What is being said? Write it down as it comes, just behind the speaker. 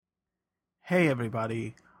Hey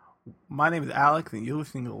everybody, my name is Alex and you're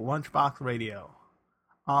listening to Lunchbox Radio.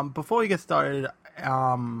 Before we get started,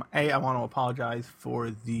 I want to apologize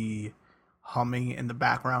for the humming in the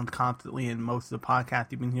background constantly in most of the podcasts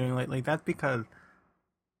you've been hearing lately. That's because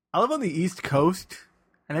I live on the East Coast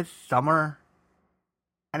and it's summer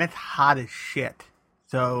and it's hot as shit.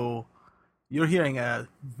 So you're hearing a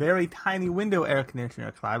very tiny window air conditioner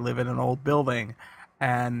because I live in an old building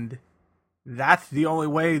and that's the only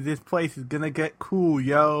way this place is gonna get cool,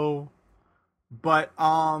 yo. But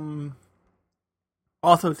also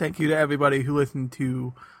thank you to everybody who listened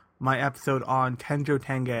to my episode on Tenjo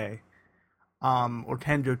Tenge, or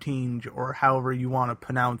Tenjo Tenge, or however you want to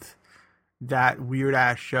pronounce that weird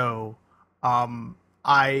ass show.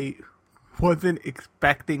 I wasn't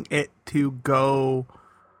expecting it to go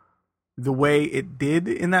the way it did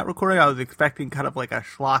in that recording. I was expecting kind of like a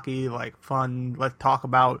schlocky, like fun, let's talk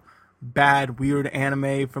about bad, weird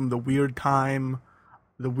anime from the weird time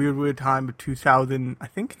of 2000. I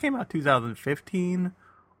think it came out 2015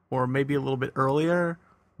 or maybe a little bit earlier.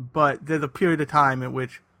 But there's a period of time in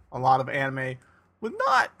which a lot of anime was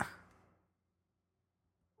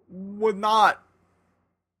not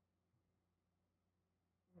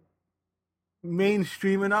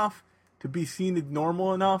mainstream enough to be seen as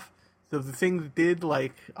normal enough. So the things it did,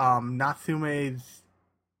 like Natsume's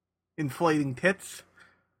inflating tits,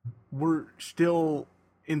 were still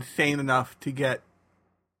insane enough to get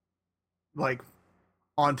like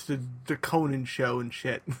onto the Conan show and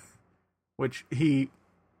shit, which he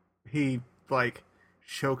like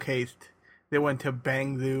showcased. They went to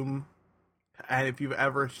Bang Zoom, and if you've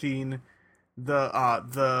ever seen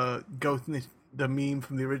the Ghost in the meme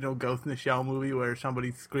from the original Ghost in the Shell movie where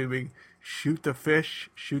somebody's screaming "Shoot the fish,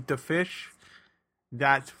 shoot the fish,"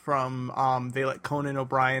 that's from they let Conan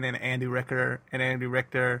O'Brien and Andy Richter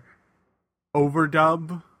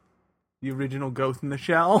overdub the original Ghost in the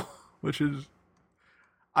Shell, which is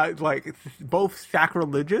it's both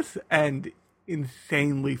sacrilegious and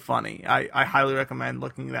insanely funny. I highly recommend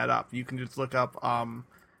looking that up. You can just look up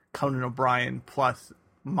Conan O'Brien plus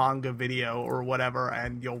manga video or whatever,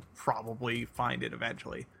 and you'll probably find it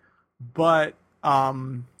eventually. But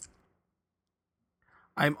I'm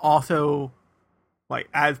also, like,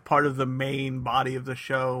 as part of the main body of the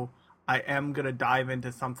show, I am gonna dive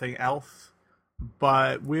into something else.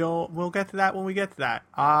 But we'll get to that when we get to that.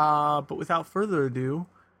 But without further ado,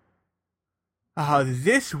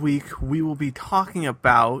 this week we will be talking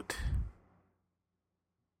about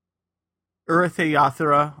Urusei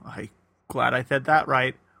Yatsura. I'm glad I said that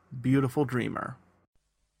right. Beautiful Dreamer.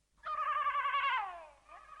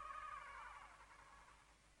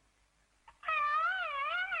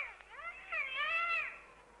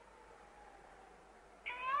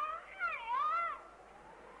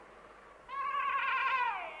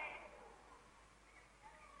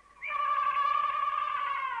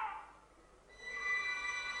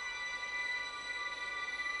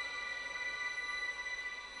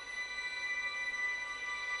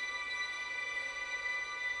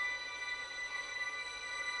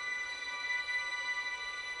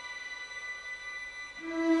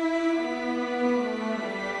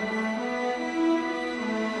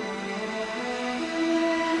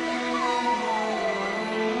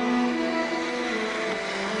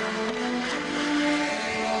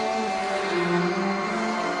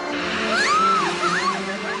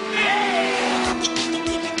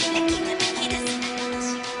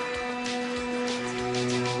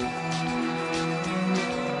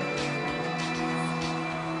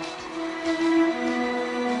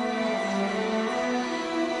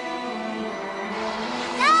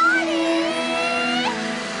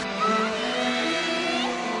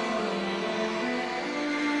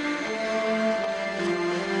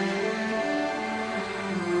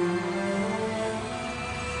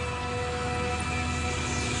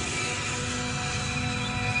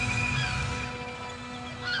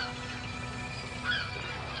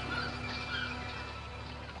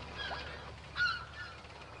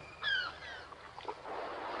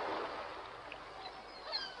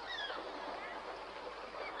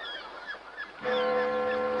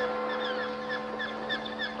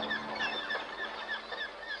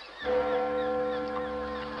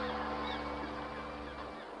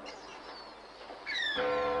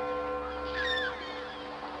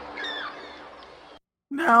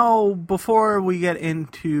 Now, before we get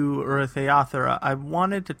into Urusei Yatsura, I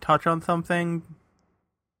wanted to touch on something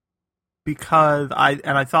because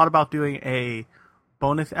I thought about doing a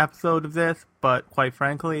bonus episode of this, but quite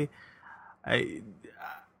frankly,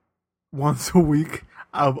 once a week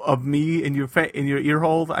of me in your ear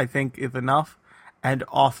holes, I think is enough. And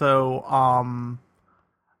also,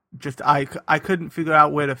 just I couldn't figure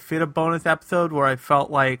out where to fit a bonus episode where I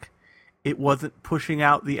felt like it wasn't pushing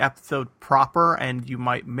out the episode proper and you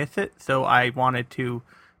might miss it. So I wanted to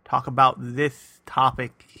talk about this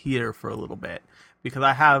topic here for a little bit because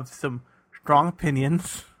I have some strong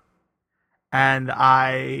opinions and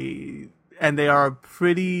they are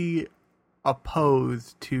pretty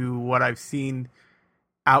opposed to what I've seen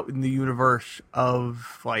out in the universe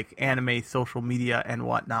of like anime, social media, and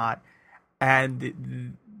whatnot.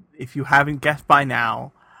 And if you haven't guessed by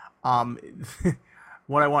now,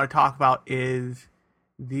 what I want to talk about is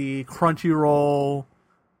the Crunchyroll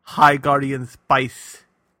High Guardian Spice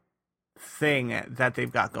thing that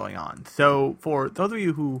they've got going on. So for those of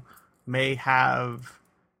you who may have,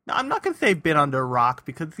 I'm not going to say been under a rock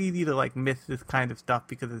because it's easy to like miss this kind of stuff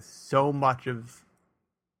because there's so much of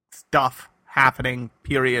stuff happening,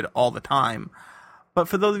 period, all the time. But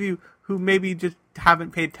for those of you who maybe just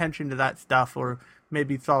haven't paid attention to that stuff or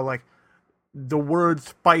maybe saw like the word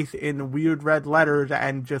spice in weird red letters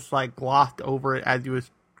and just like glossed over it as you were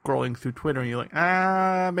scrolling through Twitter and you're like,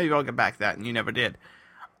 maybe I'll get back to that, and you never did.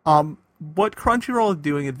 What Crunchyroll is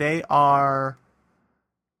doing is they are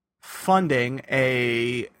funding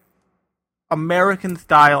a American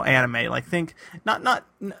style anime. Like think not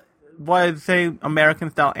when I say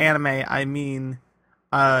American style anime, I mean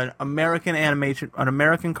an American animation, an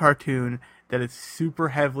American cartoon that is super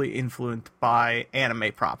heavily influenced by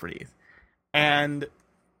anime properties. And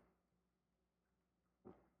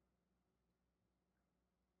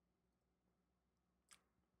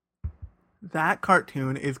that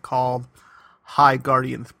cartoon is called High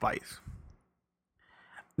Guardian Spice.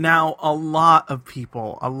 Now, a lot of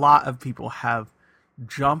people have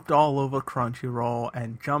jumped all over Crunchyroll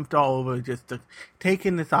and jumped all over just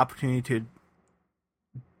taking this opportunity to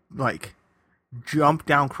like jump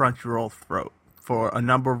down Crunchyroll's throat for a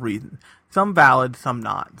number of reasons. Some valid, some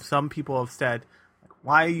not. Some people have said,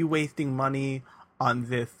 why are you wasting money on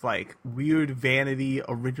this like weird vanity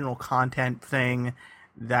original content thing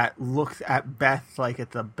that looks at best like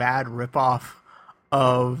it's a bad ripoff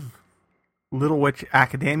of Little Witch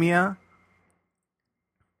Academia,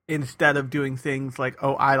 instead of doing things like,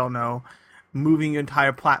 oh, I don't know, moving your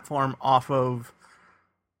entire platform off of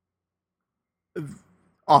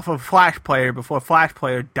Flash Player before Flash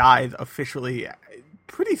Player dies officially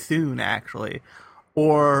pretty soon, actually.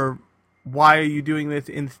 Or why are you doing this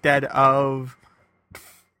instead of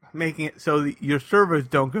making it so that your servers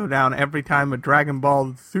don't go down every time a Dragon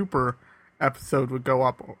Ball Super episode would go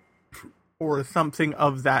up, or something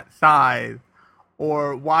of that size?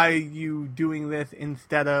 Or why are you doing this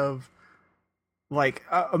instead of like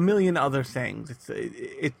a million other things?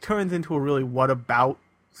 It turns into a really what about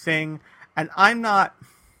thing, and I'm not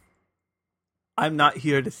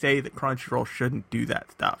here to say that Crunchyroll shouldn't do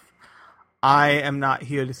that stuff. I am not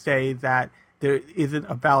here to say that there isn't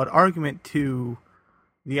a valid argument to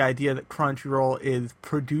the idea that Crunchyroll is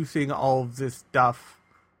producing all of this stuff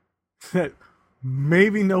that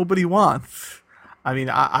maybe nobody wants. I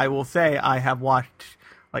mean, I will say I have watched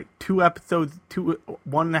like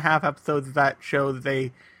 1.5 episodes of that show that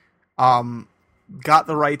they got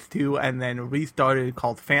the rights to and then restarted,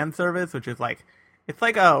 called Fan Service, which is like, it's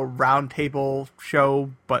like a round table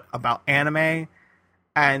show but about anime,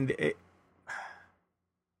 and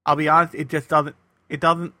I'll be honest, it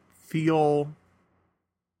doesn't feel.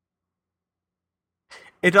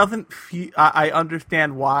 I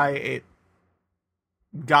understand why it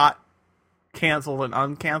got canceled and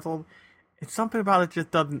uncanceled. It's something about it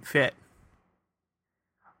just doesn't fit.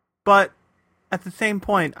 But at the same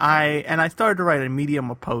point, I started to write a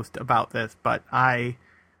Medium post about this, but I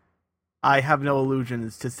have no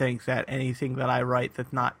illusions to think that anything that I write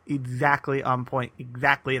that's not exactly on point,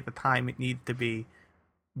 exactly at the time it needs to be,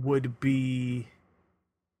 would be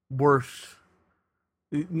worse.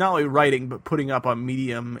 Not only writing, but putting up on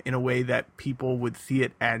Medium in a way that people would see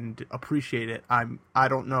it and appreciate it. I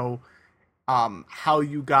don't know how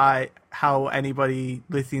anybody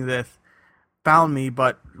listening to this found me,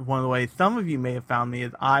 but one of the ways some of you may have found me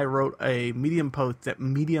is I wrote a Medium post that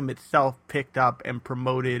Medium itself picked up and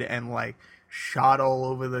promoted and like shot all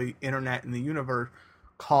over the internet and the universe,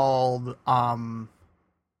 called I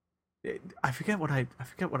forget what I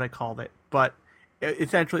called it, but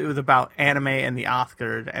essentially it was about anime and the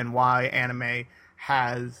Oscars and why anime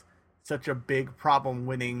has such a big problem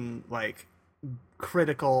winning like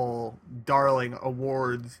critical darling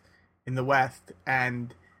awards in the West,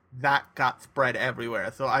 and that got spread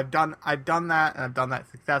everywhere. So I've done that, and I've done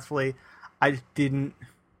that successfully. I just didn't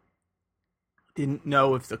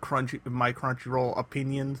know if my Crunchyroll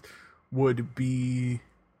opinions would be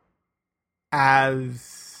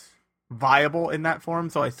as viable in that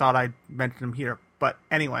form, so I thought I'd mention them here. But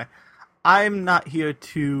anyway, I'm not here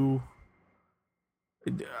to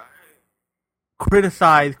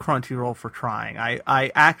criticize Crunchyroll for trying.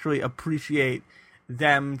 I actually appreciate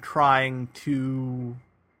them trying to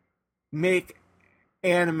make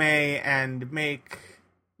anime and make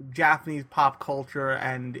Japanese pop culture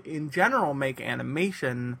and in general make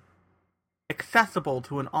animation accessible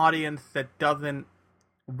to an audience that doesn't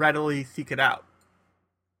readily seek it out.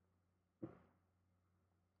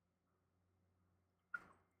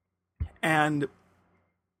 And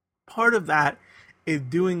part of that is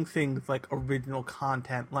doing things like original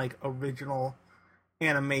content, like original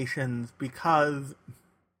animations, because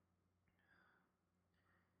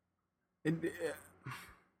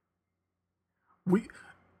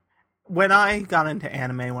when I got into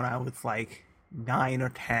anime when I was like 9 or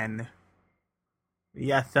 10,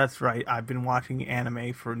 yes, that's right, I've been watching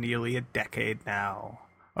anime for nearly a decade now.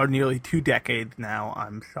 Or nearly 2 decades now.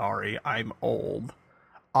 I'm sorry, I'm old.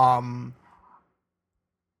 Um,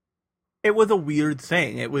 it was a weird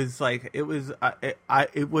thing. It was like it was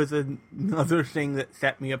another thing that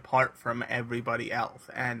set me apart from everybody else,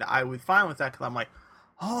 and I was fine with that because I'm like,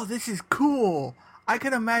 oh, this is cool. I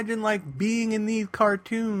can imagine like being in these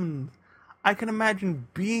cartoons. I can imagine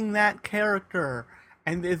being that character,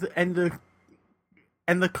 and the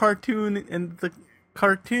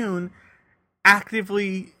cartoon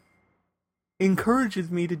actively encourages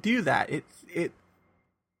me to do that.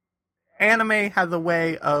 Anime has a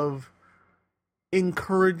way of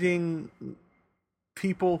encouraging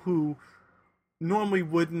people who normally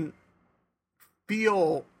wouldn't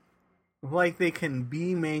feel like they can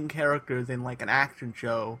be main characters in like an action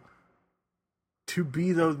show to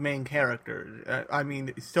be those main characters. I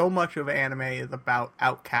mean, so much of anime is about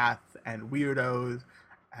outcasts and weirdos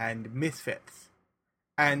and misfits.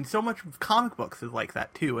 And so much of comic books is like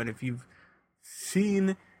that too. And if you've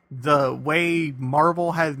seen the way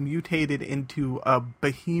Marvel has mutated into a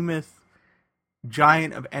behemoth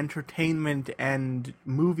giant of entertainment and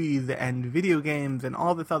movies and video games and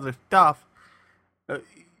all this other stuff,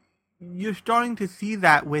 you're starting to see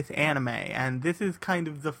that with anime, and this is kind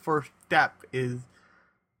of the first step.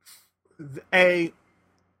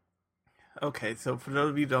 Okay, so for those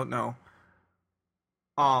of you who don't know,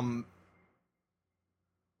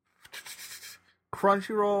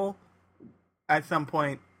 Crunchyroll at some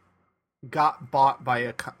point got bought by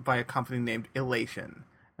a company named Elation.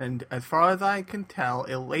 And as far as I can tell,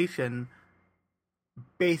 Elation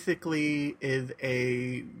basically is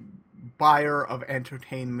a buyer of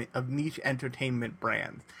niche entertainment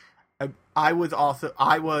brands. I was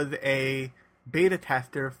a beta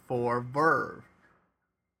tester for Verve.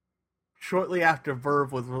 Shortly after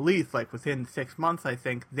Verve was released, like within 6 months, I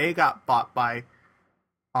think, they got bought by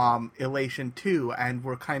Elation too, and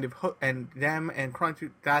were kind of hooked. And them and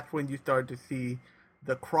Crunchy, that's when you started to see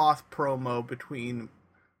the cross promo between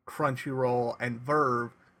Crunchyroll and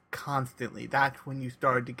Verve constantly. That's when you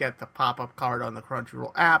started to get the pop-up card on the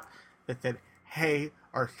Crunchyroll app that said, hey,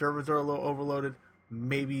 our servers are a little overloaded,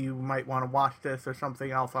 maybe you might want to watch this or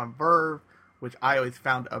something else on Verve, which I always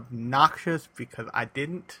found obnoxious because I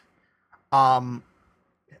didn't. And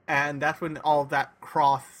that's when all that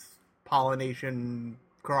cross-pollination,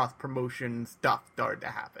 cross-promotion stuff started to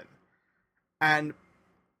happen. And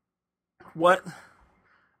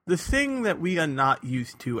the thing that we are not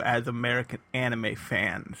used to as American anime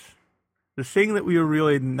fans, the thing that we are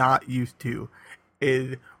really not used to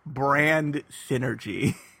is brand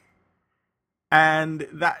synergy. And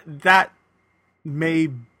that may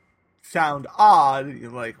sound odd.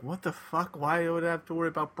 You're like, what the fuck? Why would I have to worry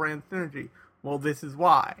about brand synergy? Well, this is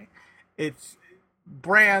why. It's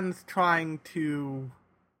brands trying to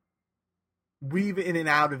weave in and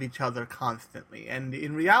out of each other constantly. And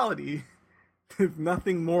in reality, there's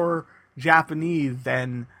nothing more Japanese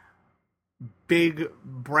than big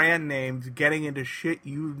brand names getting into shit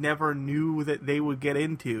you never knew that they would get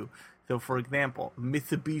into. So, for example,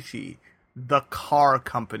 Mitsubishi, the car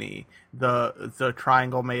company, the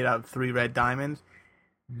triangle made out of 3 red diamonds,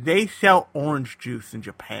 they sell orange juice in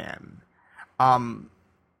Japan.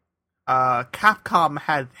 Capcom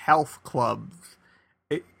has health clubs.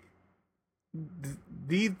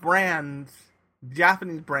 These brands,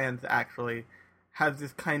 Japanese brands actually, have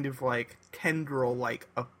this kind of like tendril-like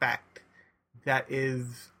effect that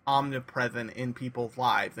is omnipresent in people's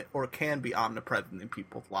lives, or can be omnipresent in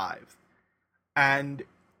people's lives. And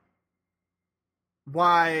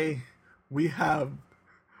why we have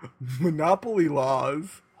monopoly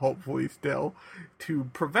laws, hopefully still, to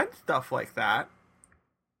prevent stuff like that,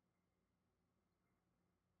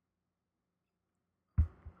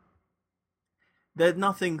 there's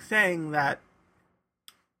nothing saying that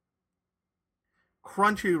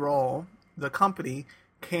Crunchyroll, the company,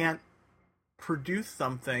 can't produce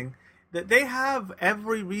something that they have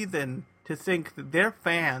every reason to think that their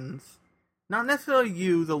fans, not necessarily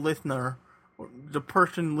you, the listener, or the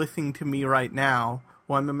person listening to me right now,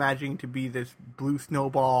 who I'm imagining to be this blue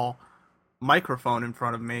snowball microphone in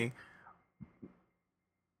front of me,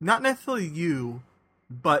 not necessarily you,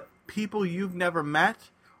 but people you've never met,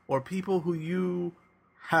 or people who you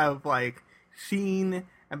have, like, seen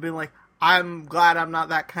and been like, I'm glad I'm not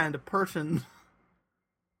that kind of person,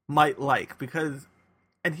 might like. Because,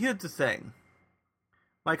 and here's the thing,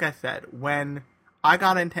 like I said, when I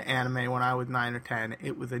got into anime when I was 9 or 10,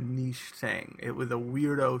 it was a niche thing. It was a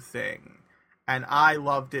weirdo thing. And I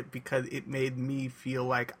loved it because it made me feel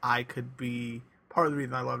like I could be, part of the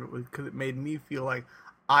reason I loved it was because it made me feel like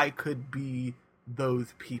I could be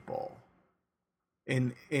those people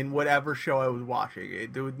in whatever show I was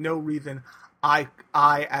watching. There was no reason I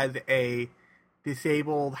as a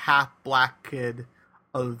disabled half black kid,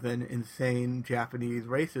 other than insane Japanese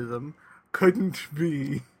racism, couldn't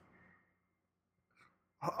be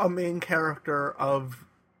a main character of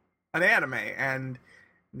an anime. And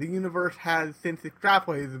the universe has since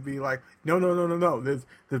extrapolated to be like, no. There's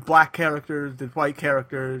black characters, there's white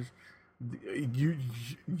characters.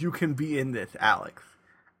 You can be in this, Alex.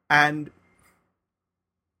 And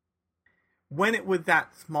when it was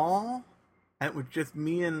that small, and it was just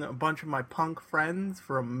me and a bunch of my punk friends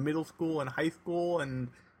from middle school and high school and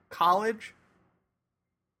college,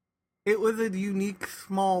 it was a unique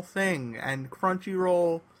small thing. And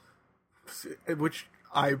Crunchyroll, which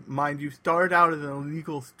I mind you started out as an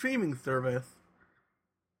illegal streaming service,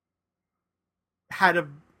 had a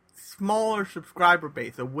smaller subscriber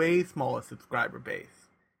base, a way smaller subscriber base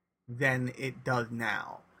than it does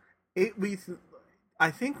now. I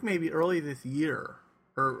think maybe early this year,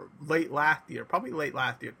 or late last year, probably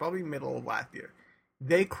middle of last year,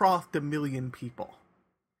 they crossed 1 million people.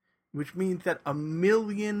 Which means that 1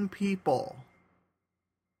 million people,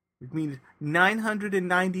 which means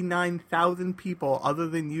 999,000 people other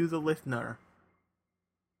than you, the listener,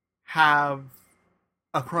 have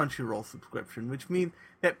a Crunchyroll subscription, which means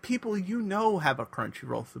that people you know have a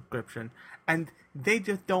Crunchyroll subscription, and they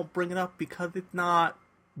just don't bring it up because it's not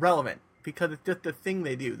relevant, because it's just a thing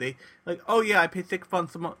they do. They, like, oh yeah, I pay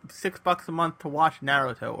 $6 a month to watch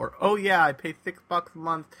Naruto, or oh yeah, I pay $6 a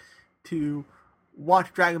month to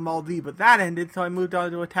watch Dragon Ball Z, but that ended, so I moved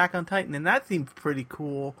on to Attack on Titan, and that seems pretty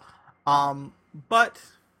cool. But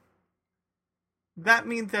that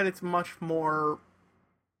means that it's much more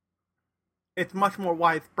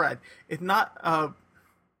widespread. It's not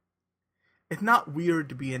weird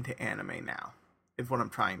to be into anime now, is what I'm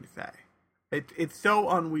trying to say. It's so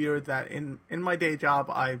unweird that in my day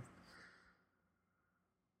job,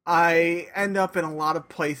 I end up in a lot of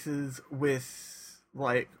places with,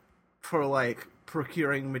 for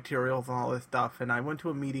procuring materials and all this stuff. And I went to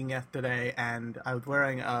a meeting yesterday, and I was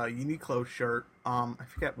wearing a Uniqlo shirt. I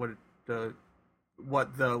forget what the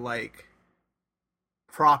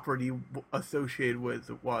property associated with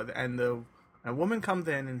it was. And a woman comes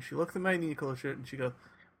in, and she looks at my Uniqlo shirt, and she goes,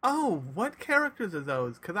 "Oh, what characters are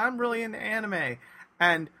those? Because I'm really into anime."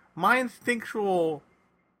 And my instinct was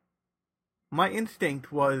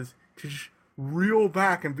to just reel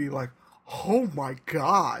back and be like, "Oh my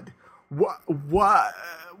god,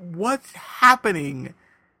 what's happening?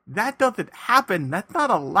 That doesn't happen. That's not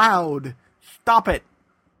allowed. Stop it.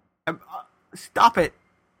 Stop it."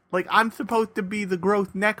 Like, I'm supposed to be the gross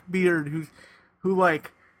neckbeard who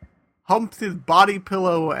humps his body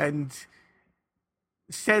pillow and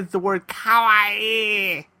says the word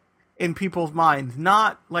kawaii in people's minds,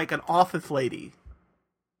 not like an office lady.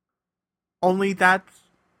 Only that's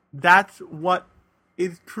what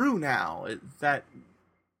is true now, is that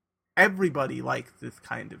everybody likes this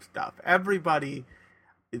kind of stuff. Everybody,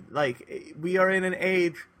 we are in an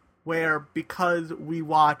age where, because we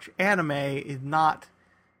watch anime, is not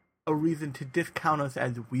a reason to discount us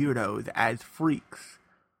as weirdos, as freaks.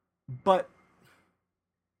 But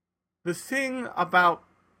the thing about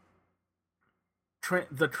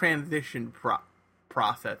the transition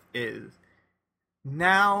process is,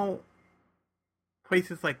 now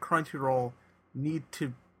places like Crunchyroll need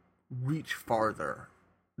to reach farther.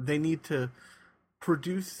 They need to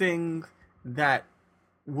produce things that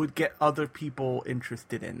would get other people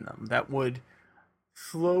interested in them, that would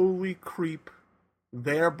slowly creep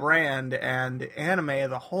their brand and anime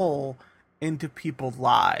as a whole into people's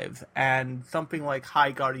lives. And something like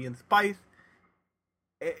High Guardian Spice,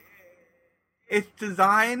 it's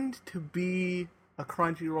designed to be a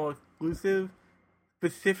Crunchyroll exclusive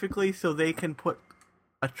specifically so they can put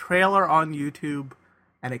a trailer on YouTube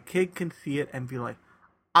and a kid can see it and be like,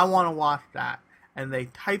 I want to watch that. And they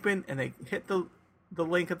type in and they hit the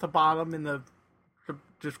link at the bottom in the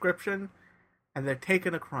description and they're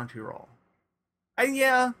taking a Crunchyroll. And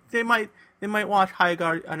yeah, they might watch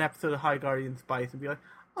an episode of High Guardian Spice and be like,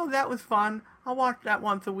 oh, that was fun. I'll watch that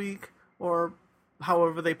once a week, or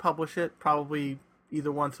however they publish it, probably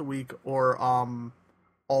either once a week or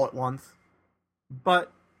all at once.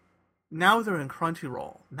 But now they're in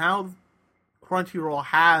Crunchyroll. Now Crunchyroll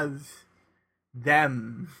has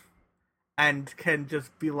them and can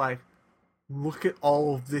just be like, look at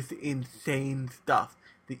all of this insane stuff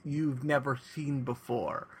that you've never seen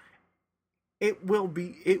before.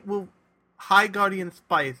 High Guardian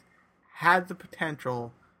Spice has the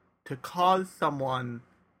potential to cause someone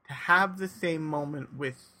to have the same moment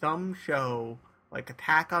with some show like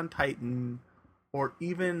Attack on Titan or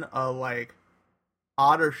even a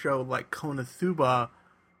odder show like Konosuba,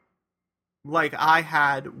 like I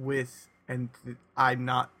had with, and I'm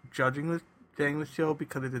not judging the show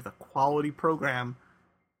because it is a quality program,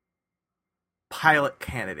 Pilot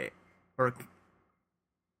Candidate,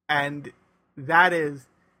 and that is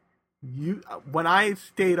when I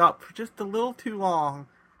stayed up for just a little too long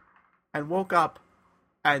and woke up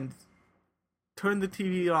and turned the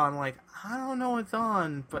TV on, I don't know what's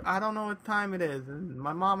on, but I don't know what time it is, and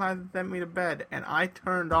my mom hasn't sent me to bed, and I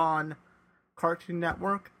turned on Cartoon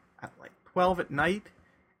Network at 12 at night,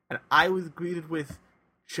 and I was greeted with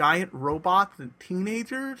giant robots and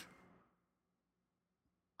teenagers.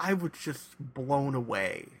 I was just blown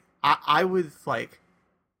away. I was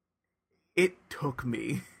it took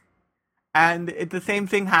me. And the same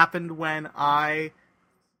thing happened when I,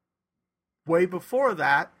 way before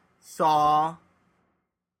that, saw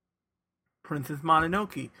Princess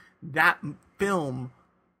Mononoke. That film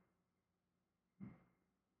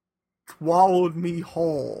swallowed me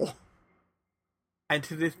whole. And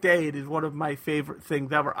to this day, it is one of my favorite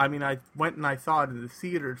things ever. I mean, I went and I saw it in the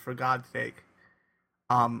theaters, for God's sake,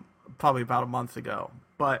 probably about a month ago.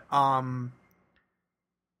 But,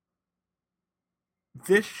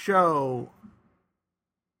 this show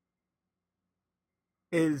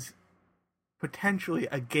is potentially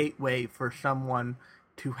a gateway for someone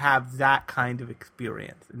to have that kind of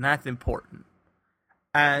experience, and that's important.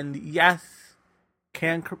 And yes,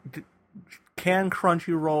 can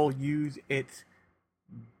Crunchyroll use its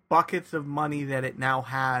buckets of money that it now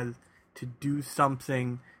has to do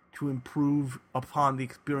something to improve upon the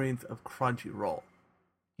experience of Crunchyroll?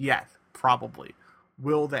 Yes, probably.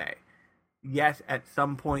 Will they? Yes, at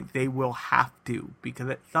some point they will have to, because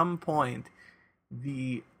at some point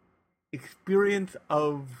the experience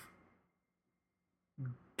of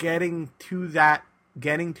getting to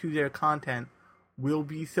their content will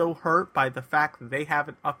be so hurt by the fact that they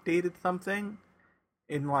haven't updated something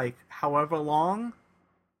in however long,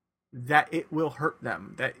 that it will hurt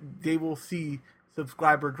them, that they will see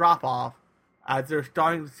subscriber drop off, as they're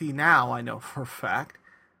starting to see now, I know for a fact,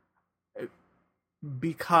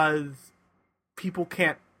 because people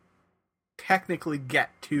can't technically get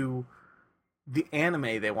to the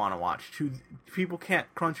anime they want to watch. People can't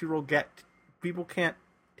technically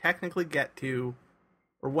get to,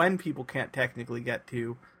 or when people can't technically get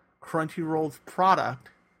to Crunchyroll's product,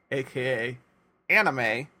 aka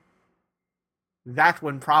anime, that's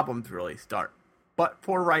when problems really start. But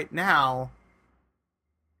for right now,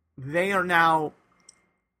 they are now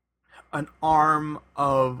an arm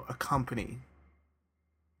of a company.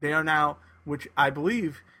 They are now, which I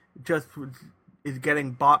believe is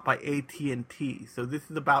getting bought by AT&T. So this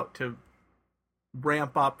is about to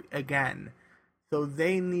ramp up again. So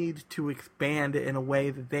they need to expand in a way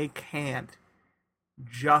that they can't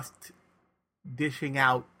just dishing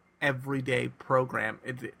out everyday program.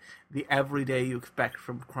 It's the everyday you expect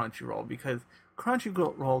from Crunchyroll, because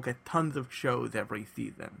Crunchyroll gets tons of shows every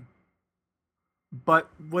season. But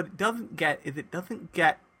what it doesn't get is it doesn't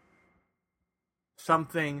get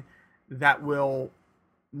something that will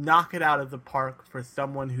knock it out of the park for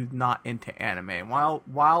someone who's not into anime.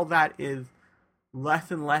 While that is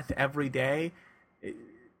less and less every day,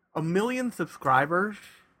 1 million subscribers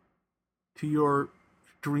to your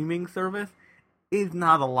streaming service is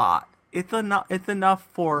not a lot. It's enough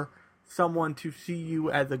for someone to see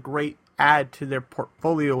you as a great add to their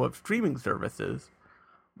portfolio of streaming services,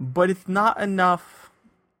 but it's not enough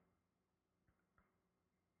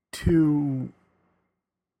to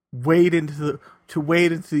wade into the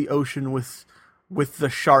ocean with the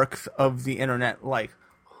sharks of the internet, like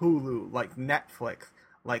Hulu, like Netflix,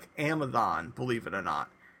 like Amazon. Believe it or not,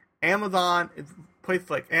 places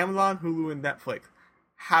like Amazon, Hulu, and Netflix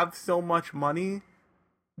have so much money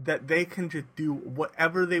that they can just do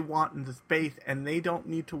whatever they want in the space, and they don't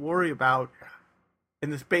need to worry about, in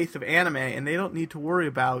the space of anime, and they don't need to worry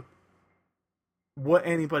about what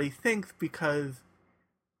anybody thinks, because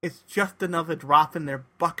it's just another drop in their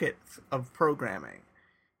buckets of programming.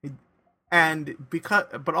 And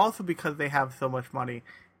but also because they have so much money,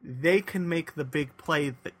 they can make the big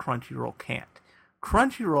plays that Crunchyroll can't.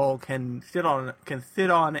 Crunchyroll can sit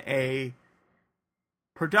on a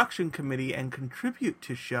production committee and contribute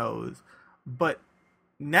to shows, but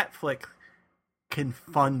Netflix can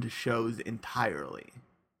fund shows entirely.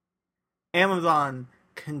 Amazon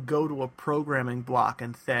can go to a programming block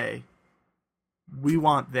and say, we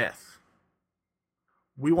want this.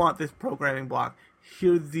 We want this programming block.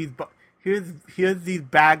 Here's these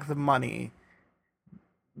bags of money.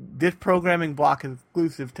 This programming block is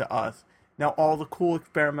exclusive to us. Now all the cool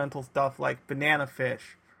experimental stuff like Banana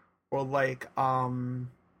Fish, or like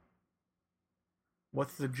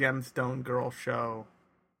what's the Gemstone Girl show?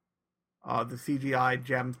 The CGI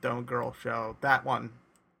Gemstone Girl show. That one.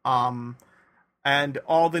 And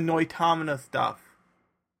all the Noitamina stuff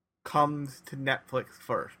comes to Netflix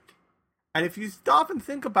first. And if you stop and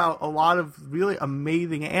think about a lot of really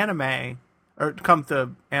amazing anime, or it comes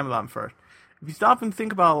to Amazon first. If you stop and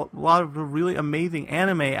think about a lot of the really amazing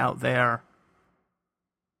anime out there,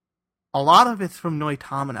 a lot of it's from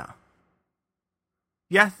Noitamina.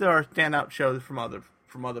 Yes, there are standout shows from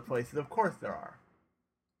other places. Of course there are.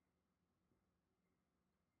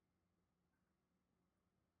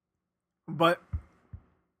 But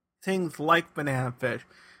things like Banana Fish,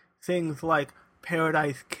 things like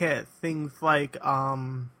Paradise Kiss, things like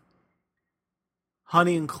Honey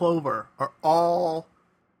and Clover are all,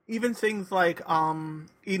 even things like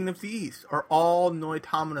Eden of the East are all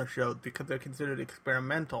Noitamina shows because they're considered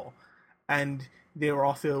experimental, and they were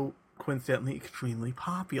also coincidentally extremely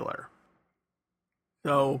popular.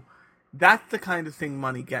 So that's the kind of thing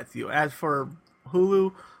money gets you. As for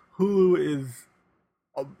Hulu, Hulu is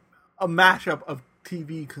a mashup of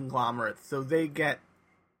TV conglomerates, so they get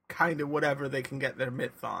kind of whatever they can get their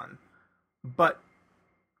mitts on. But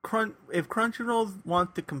if Crunchyroll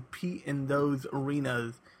wants to compete in those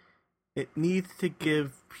arenas, it needs to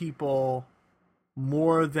give people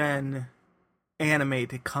more than anime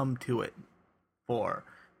to come to it for.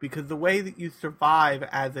 Because the way that you survive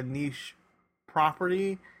as a niche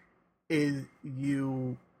property is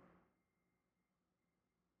you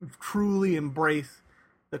truly embrace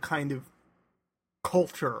the kind of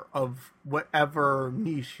culture of whatever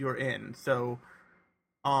niche you're in. So,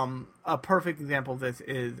 a perfect example of this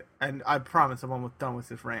is, and I promise I'm almost done with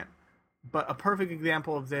this rant, but a perfect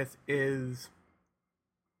example of this is,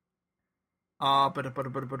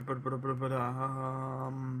 Nerdist.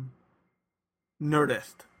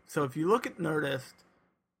 So if you look at Nerdist,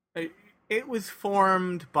 it was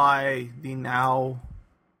formed by the now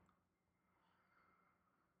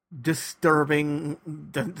disturbing,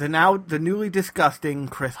 the newly disgusting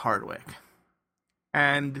Chris Hardwick.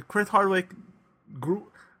 And Chris Hardwick grew,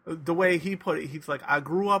 the way he put it, he's like, I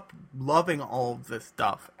grew up loving all of this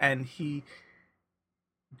stuff, and he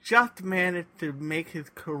just managed to make his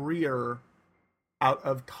career out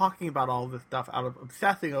of talking about all this stuff, out of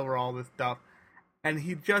obsessing over all this stuff, and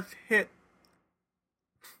he just hit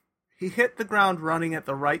the ground running at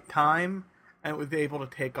the right time, and was able to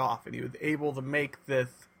take off, and he was able to make this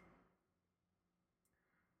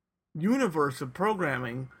universe of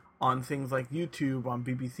programming on things like YouTube, on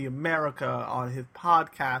BBC America, on his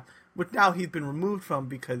podcast, which now he's been removed from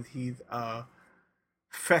because he's a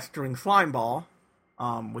festering slimeball,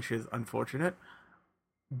 which is unfortunate.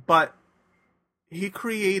 But he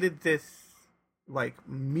created this, like,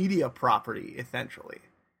 media property, essentially.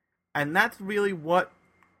 And that's really what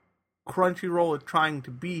Crunchyroll is trying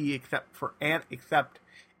to be, except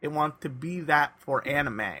it wants to be that for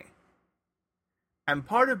anime. And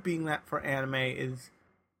part of being that for anime is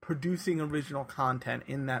producing original content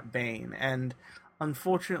in that vein. And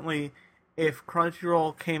unfortunately, if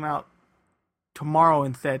Crunchyroll came out tomorrow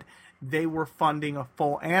and said they were funding a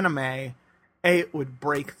full anime, it would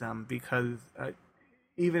break them, because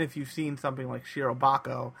even if you've seen something like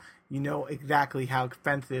Shirobako, you know exactly how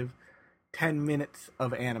expensive 10 minutes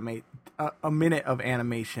of a minute of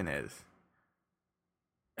animation is.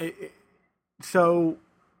 So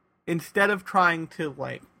instead of trying to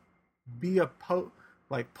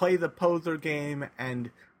play the poser game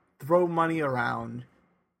and throw money around,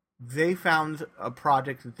 they found a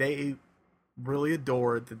project that they really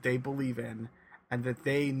adored, that they believe in, and that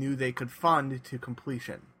they knew they could fund to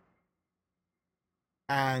completion.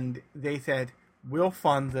 And they said, we'll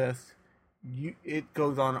fund this. It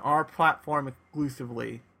goes on our platform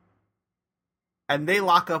exclusively. and they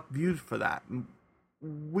lock up views for that.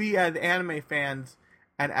 We as anime fans,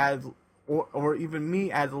 and as or even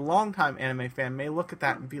me as a longtime anime fan, may look at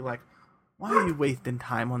that and be like, "Why are you wasting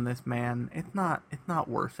time on this, man? It's not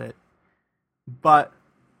worth it." But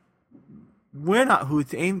we're not who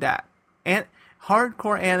it's aimed at. And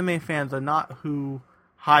hardcore anime fans are not who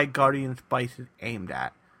High Guardian Spice is aimed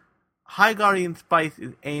at. High Guardian Spice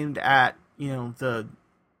is aimed at, the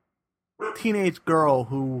teenage girl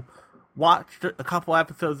who watched a couple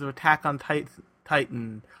episodes of Attack on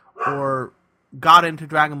Titan or got into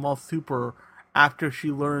Dragon Ball Super after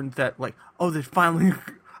she learned that, there's finally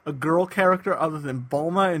a girl character other than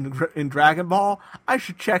Bulma in Dragon Ball. I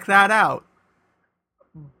should check that out.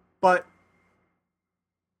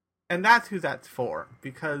 And that's who that's for,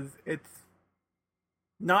 because it's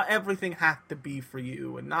not everything has to be for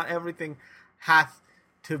you, and not everything has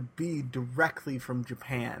to be directly from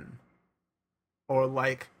Japan, or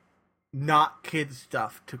not kid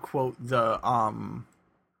stuff, to quote the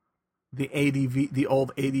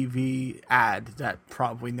old ADV ad that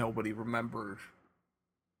probably nobody remembers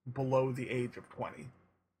below the age of 20.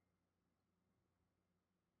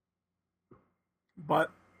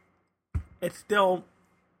 But it's still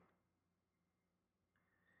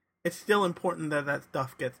important that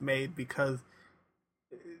stuff gets made, because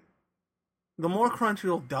the more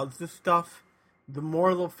Crunchyroll does this stuff, the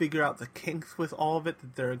more they'll figure out the kinks with all of it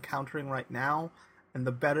that they're encountering right now, and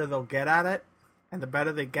the better they'll get at it. And the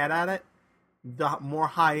better they get at it, the more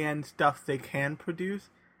high-end stuff they can produce.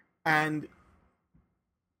 And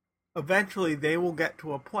eventually they will get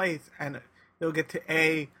to a place, and they'll get to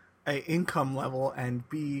A income level, and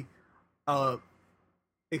B, a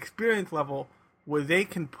experience level, where they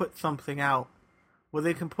can put something out, where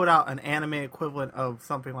they can put out an anime equivalent of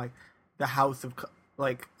something like the House of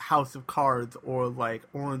Cards, or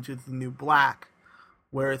Orange is the New Black,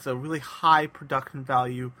 where it's a really high production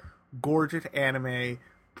value, gorgeous anime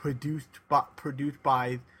produced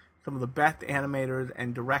by some of the best animators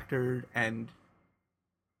and directors and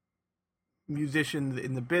musicians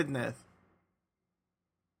in the business.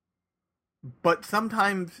 But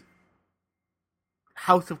sometimes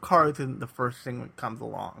House of Cards isn't the first thing that comes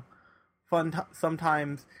along.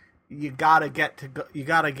 Sometimes you gotta get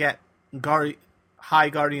High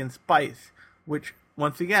Guardian Spice, which,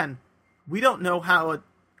 once again, we don't know how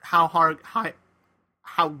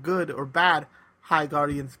good or bad High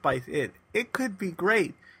Guardian Spice is. It could be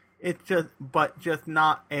great. It's just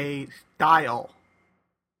not a style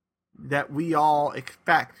that we all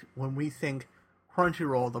expect when we think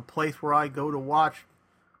Crunchyroll, the place where I go to watch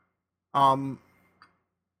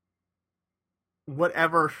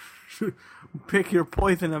whatever pick your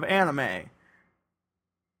poison of anime.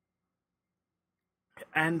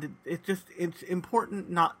 And it's important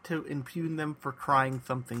not to impugn them for trying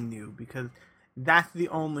something new, because that's the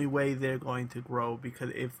only way they're going to grow.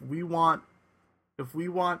 Because if we want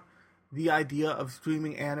the idea of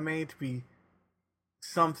streaming anime to be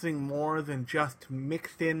something more than just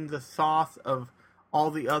mixed in the sauce of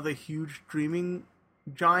all the other huge streaming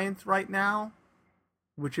giants right now,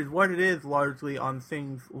 which is what it is largely on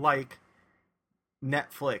things like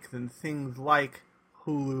Netflix and things like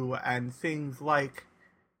Hulu and things like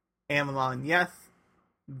Amazon. Yes,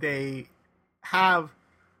 they have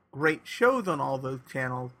great shows on all those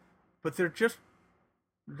channels, but they're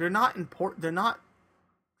not important. They're not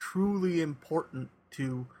truly important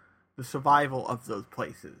to the survival of those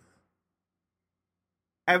places.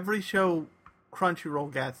 Every show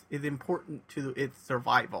Crunchyroll gets is important to its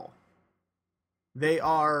survival. They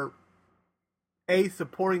are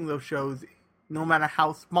supporting those shows no matter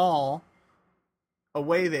how small a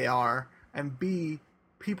way they are, and B,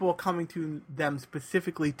 people are coming to them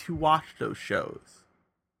specifically to watch those shows.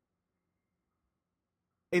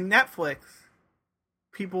 In Netflix,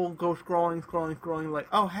 people go scrolling like,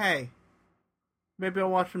 oh hey, maybe I'll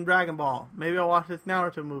watch some Dragon Ball, maybe I'll watch this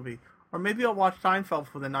Naruto movie, or maybe I'll watch Seinfeld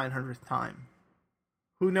for the 900th time.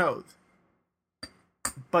 Who knows?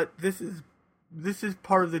 But this is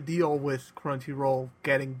part of the deal with Crunchyroll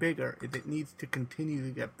getting bigger. It needs to continue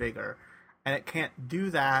to get bigger. And it can't do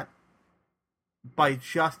that by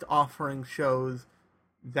just offering shows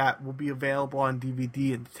that will be available on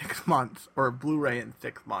DVD in 6 months or Blu-ray in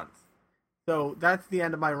 6 months. So that's the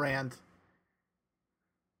end of my rant.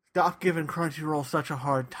 Stop giving Crunchyroll such a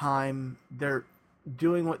hard time. They're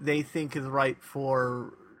doing what they think is right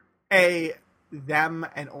for them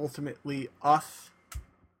and ultimately us.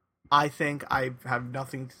 I think I have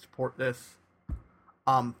nothing to support this.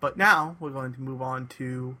 But now we're going to move on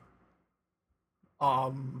to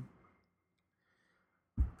Urusei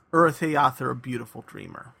Yatsura, A Beautiful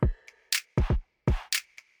Dreamer.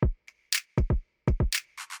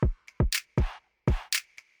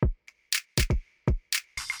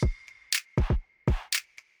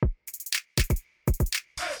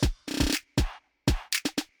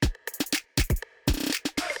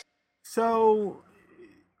 So,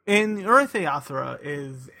 in Urusei Yatsura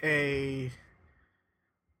is a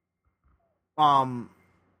um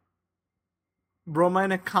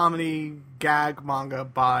romantic comedy gag manga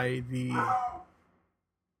by the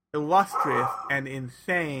illustrious and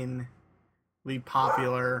insanely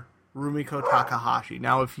popular Rumiko Takahashi.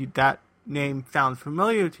 Now, if that name sounds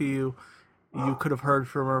familiar to you, you could have heard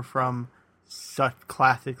from her from such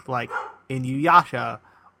classics like Inuyasha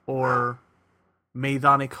or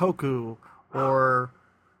Maizane Koku or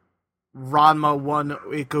Ranma 1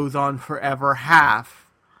 It Goes On Forever Half.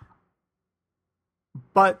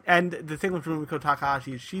 And the thing with Rumiko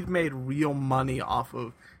Takahashi is she's made real money off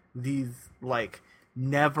of these, like,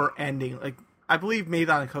 never-ending, like, I believe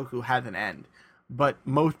Maizane Koku has an end, but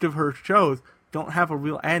most of her shows don't have a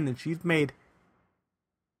real end, and she's made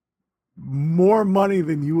more money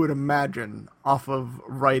than you would imagine off of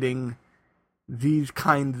writing these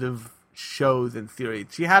kinds of shows and series.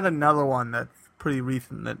 She had another one that's pretty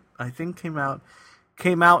recent that I think came out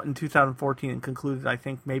in 2014 and concluded, I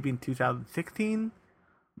think, maybe in 2016.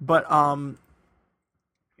 But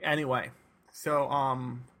anyway,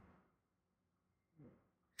 so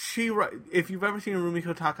if you've ever seen a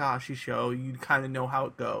Rumiko Takahashi show, you kind of know how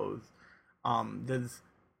it goes. There's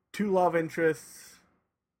two love interests.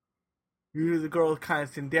 Usually the girl is kind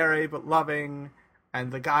of tsundere but loving,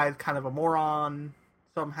 and the guy is kind of a moron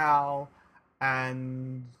somehow,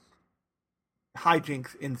 and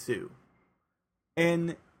hijinks ensue.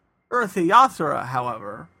 In Urusei Yatsura,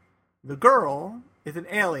 however, the girl is an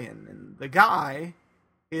alien, and the guy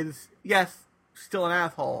is, yes, still an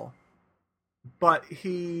asshole, but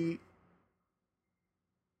he's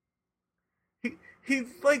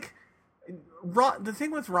like, the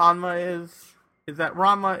thing with Ranma is that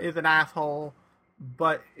Ranma is an asshole,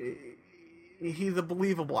 but he's a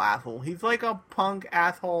believable asshole. He's like a punk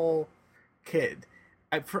asshole kid,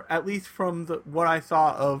 at least from what I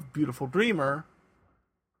saw of Beautiful Dreamer.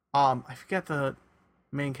 I forget the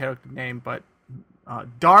main character name, but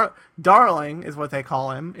Darling is what they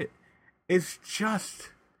call him. It's just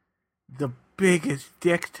the biggest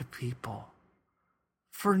dick to people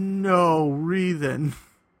for no reason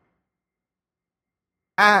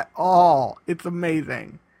at all. It's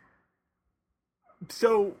amazing.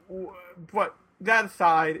 So, but that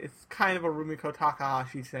aside, it's kind of a Rumiko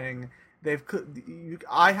Takahashi thing.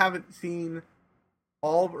 I haven't seen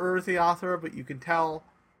all of Urusei Yatsura, but you can tell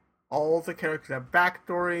all of the characters have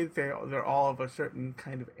backstories. They're all of a certain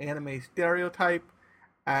kind of anime stereotype,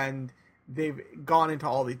 and they've gone into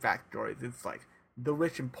all these backstories. It's like the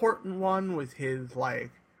rich important one with his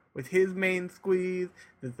main squeeze.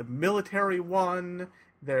 There's the military one.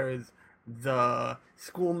 There's the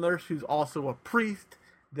school nurse who's also a priest.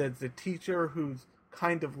 There's the teacher who's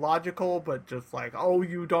kind of logical, but just like, oh,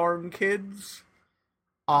 you darn kids.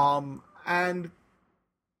 And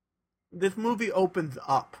this movie opens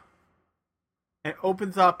up. It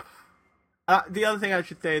opens up. The other thing I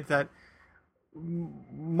should say is that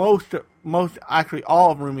most actually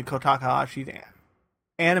all of Rumiko Takahashi's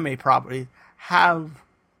anime properties have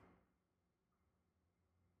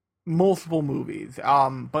multiple movies,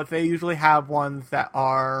 but they usually have ones that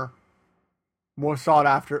are more sought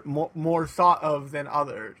after, more thought of than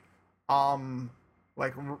others.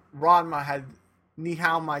 Like Ranma had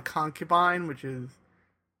Nihao My Concubine, which is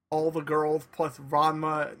all the girls plus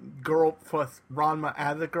Ranma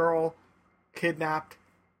as a girl kidnapped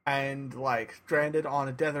and like stranded on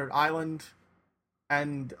a desert island,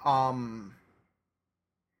 and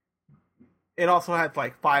it also has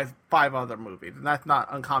like five other movies, and that's not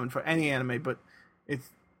uncommon for any anime, but it's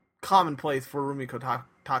commonplace for Rumiko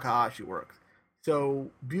Takahashi works. So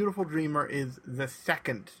Beautiful Dreamer is the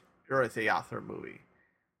second Urusei Yatsura movie,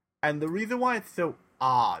 and the reason why it's so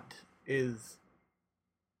odd is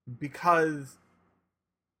because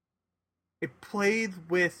it plays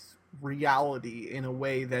with reality in a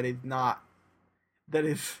way that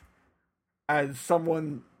is, as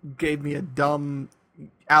someone gave me a dumb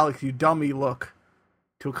Alex, you dummy look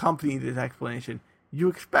to accompany this explanation. You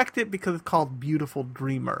expect it because it's called Beautiful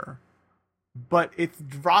Dreamer, but it's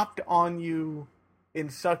dropped on you in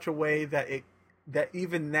such a way that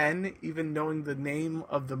even then, even knowing the name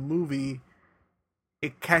of the movie,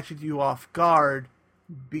 it catches you off guard,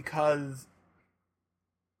 because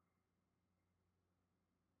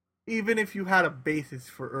even if you had a basis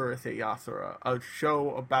for Urusei Yatsura, a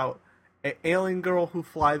show about an alien girl who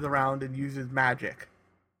flies around and uses magic,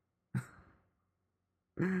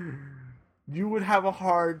 you would have a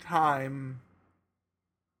hard time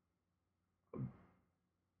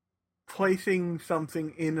placing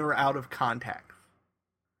something in or out of context.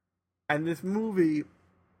 And this movie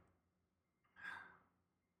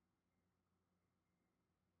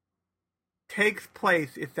takes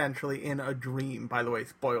place essentially in a dream. By the way,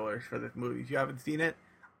 spoilers for this movie. If you haven't seen it,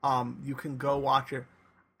 you can go watch it.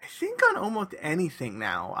 I think on almost anything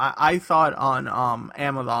now. I saw it on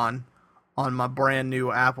Amazon on my brand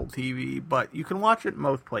new Apple TV, but you can watch it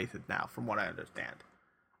most places now, from what I understand.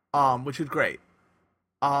 Which is great.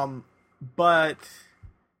 But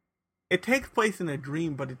it takes place in a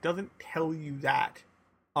dream, but it doesn't tell you that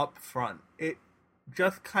up front. It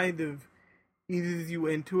just kind of eases you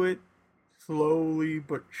into it slowly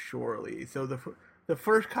but surely. So the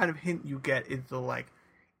first kind of hint you get is the like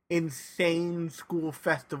insane school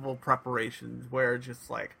festival preparations where just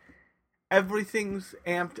like everything's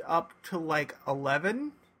amped up to like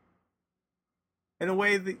 11 in a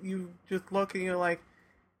way that you just look and you're like,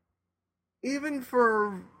 even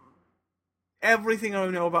for everything I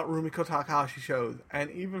know about Rumiko Takahashi shows, and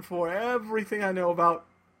even for everything I know about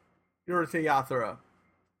Urusei Yatsura,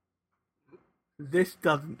 this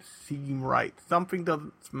doesn't seem right. Something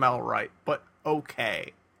doesn't smell right, but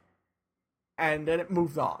okay. And then it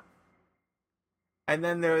moves on. And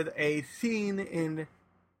then there's a scene in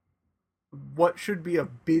what should be a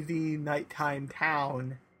busy nighttime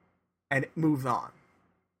town, and it moves on.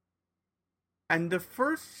 And the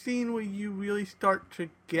first scene where you really start to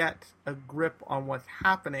get a grip on what's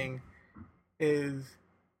happening is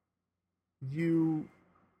the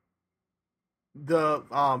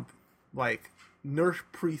nurse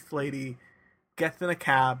priest lady gets in a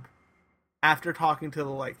cab after talking to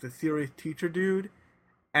the serious teacher dude,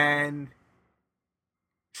 and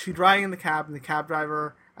she's riding in the cab, and the cab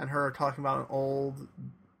driver and her are talking about an old,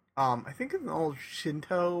 I think it's an old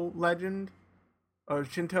Shinto legend, or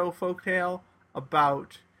Shinto folktale,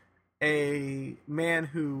 about a man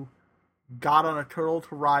who got on a turtle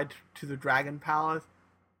to ride to the Dragon Palace,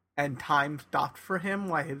 and time stopped for him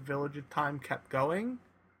while his village's time kept going.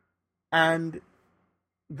 And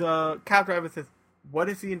the cab driver says, what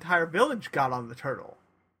if the entire village got on the turtle?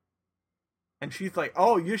 And she's like,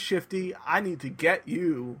 oh, you're shifty, I need to get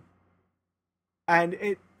you.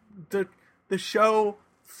 And the show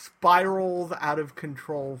spirals out of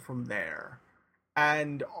control from there.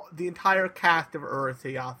 And the entire cast of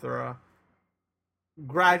Urusei Yatsura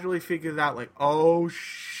gradually figures out, like, oh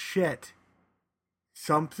shit,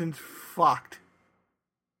 something's fucked.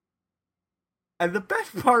 And the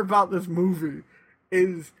best part about this movie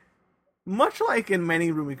is, much like in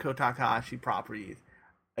many Rumiko Takahashi properties,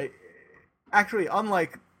 actually,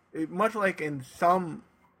 much like in some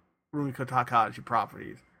Rumiko Takahashi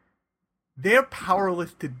properties, they're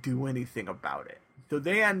powerless to do anything about it. So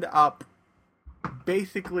they end up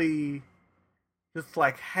basically just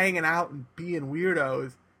like hanging out and being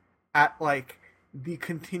weirdos at like the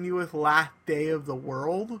continuous last day of the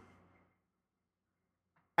world.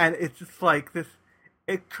 And it's just like this,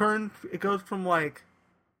 it goes from like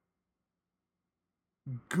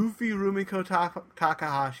goofy Rumiko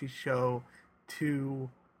Takahashi show to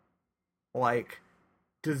like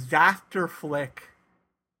disaster flick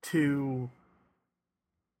to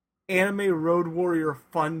anime Road Warrior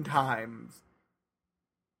fun times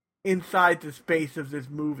inside the space of this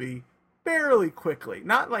movie fairly quickly.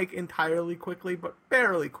 Not like entirely quickly, but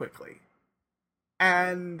fairly quickly.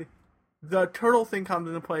 And the turtle thing comes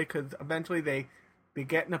into play because eventually they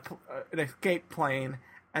get in an escape plane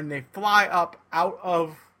and they fly up out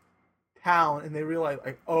of town and they realize,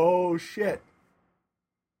 like, oh shit,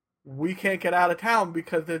 we can't get out of town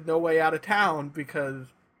because there's no way out of town because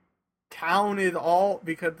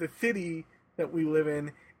the city that we live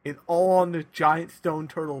in is all on this giant stone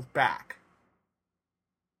turtle's back.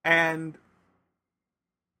 And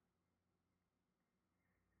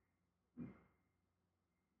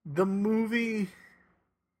the movie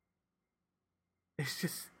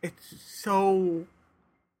is it's so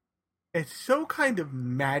kind of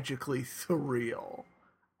magically surreal.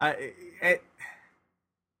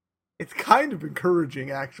 It's kind of encouraging,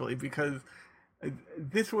 actually, because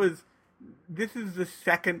this is the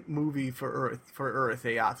second movie for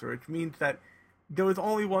Urusei Yatsura, which means that there was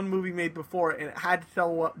only one movie made before, and it had to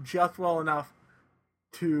sell just well enough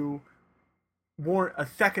to warrant a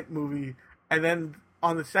second movie. And then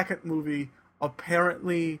on the second movie,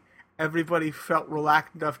 apparently everybody felt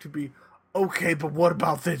relaxed enough to be, okay, but what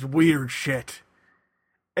about this weird shit?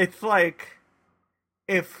 It's like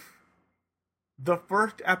if the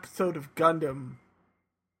first episode of Gundam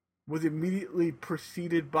was immediately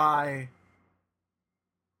preceded by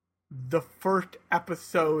the first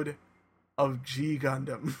episode of G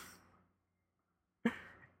Gundam.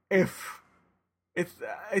 If it's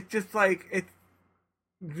just like, it's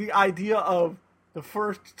the idea of the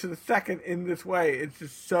first to the second in this way, it's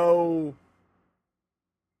just so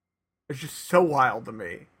wild to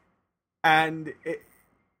me. And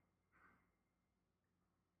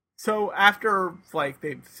so after like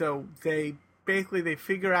they basically they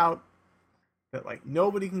figure out that like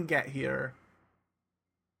nobody can get here,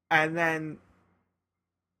 and then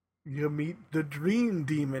you meet the Dream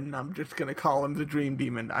Demon. I'm just gonna call him the Dream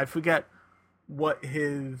Demon. I forget what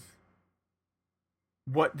the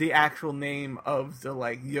actual name of the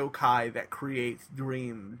like yokai that creates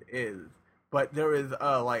dreams is, but there is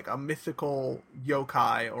a mystical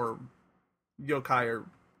yokai, or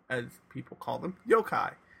as people call them,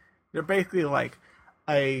 yokai. They're basically like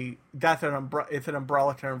it's an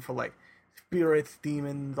umbrella term for like spirits,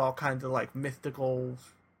 demons, all kinds of like mystical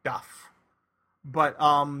stuff. But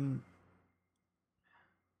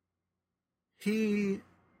he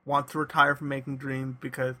wants to retire from making dreams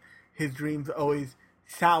because his dreams always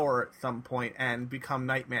sour at some point and become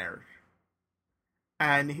nightmares.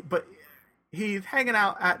 But he's hanging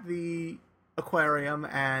out at the aquarium,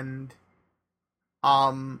 and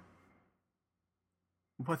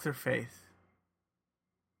what's her face?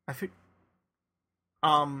 I think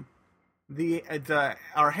our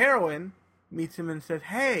heroine meets him and says,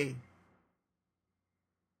 "Hey,"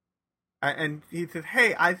 and he says,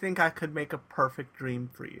 "Hey, I think I could make a perfect dream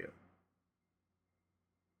for you."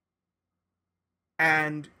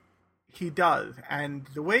 And he does. And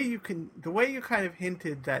the way you kind of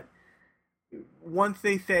hinted that once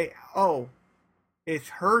they say, "Oh, it's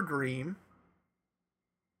her dream,"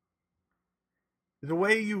 the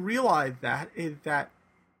way you realize that is that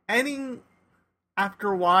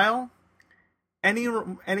after a while, any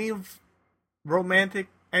one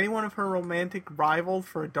of her romantic rivals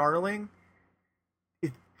for a darling,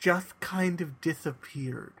 it just kind of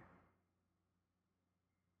disappeared.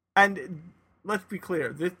 And let's be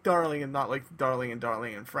clear, this darling is not like the darling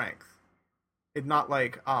and Franks. It's not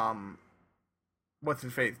like what's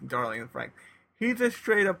his face, Darling and Frank. He's a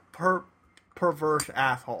straight up perverse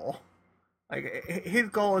asshole. Like his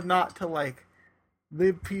goal is not to like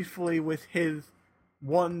live peacefully with his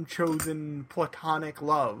one chosen platonic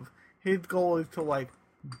love. His goal is to like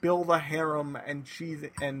build a harem, and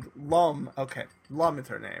Lum is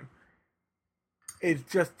her name. Is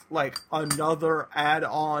just like another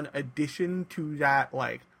add-on addition to that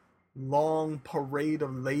like long parade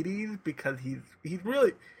of ladies, because he's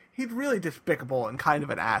really despicable and kind of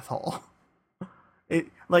an asshole. He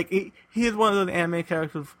is one of those anime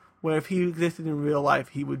characters where if he existed in real life,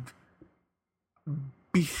 he would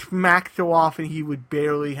be smacked so often he would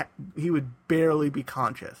barely be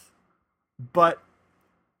conscious. But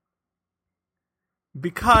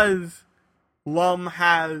because Lum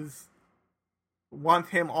wants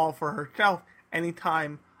him all for herself,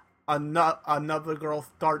 anytime another girl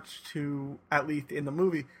starts to, at least in the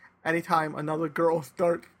movie, anytime another girl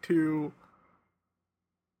starts to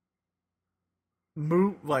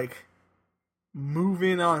move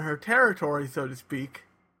in on her territory, so to speak,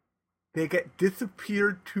 they get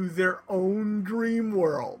disappeared to their own dream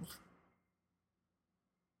worlds.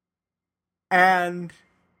 And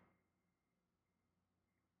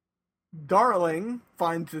Darling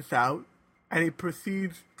finds this out, and he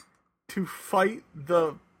proceeds to fight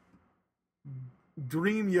the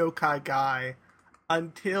dream yokai guy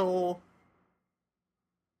until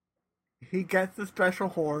he gets the special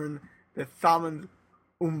horn that summons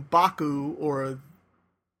Umbaku, or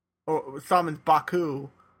summons Baku,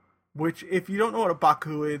 which, if you don't know what a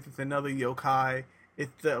Baku is, it's another yokai.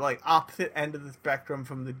 It's the like opposite end of the spectrum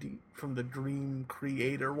from the dream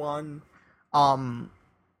creator one. And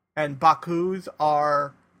Bakus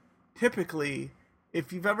are typically,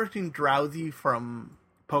 if you've ever seen Drowsy from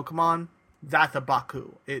Pokemon, that's a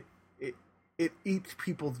Baku. It eats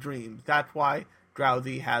people's dreams. That's why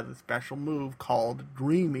Drowsy has a special move called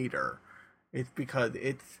Dream Eater. It's because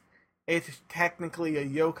it's technically a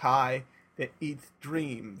yokai that eats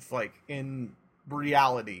dreams, like in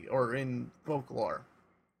reality or in folklore.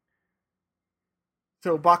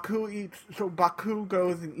 So Baku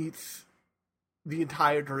goes and eats the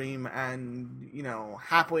entire dream, and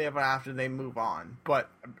happily ever after they move on. But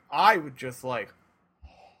I would just like,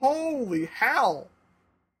 holy hell,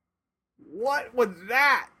 what was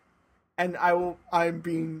that? And I'm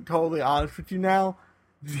being totally honest with you now.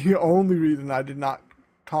 The only reason I did not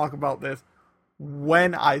talk about this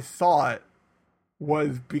when I saw it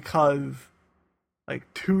was because,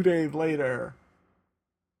 like, 2 days later,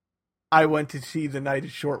 I went to see The Night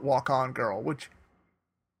is Short, Walk On Girl, which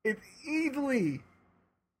is easily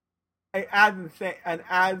an as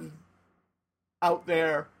out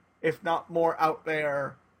there, if not more out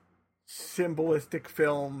there, symbolistic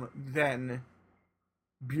film than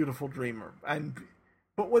Beautiful Dreamer.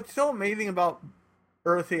 But what's so amazing about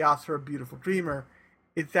Urusei Yatsura Beautiful Dreamer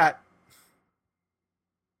is that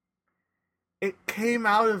it came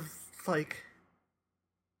out of like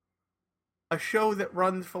a show that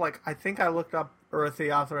runs for like, I think I looked up Earth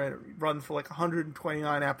the Author, and it runs for like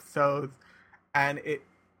 129 episodes, and it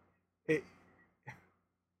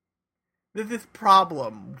there's this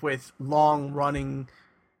problem with long running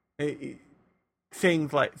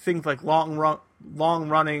things like long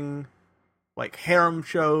running like harem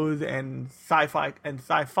shows and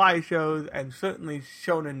sci-fi shows, and certainly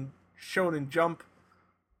shonen jump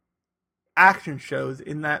action shows,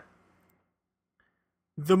 in that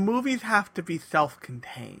the movies have to be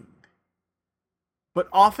self-contained, but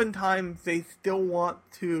oftentimes they still want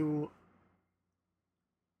to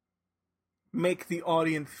make the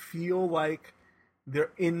audience feel like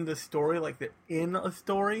they're in the story, like they're in a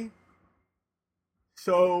story.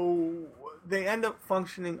 So they end up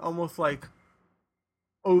functioning almost like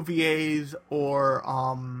OVAs or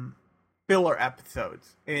filler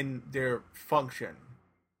episodes in their function.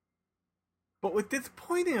 But what's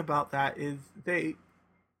disappointing about that is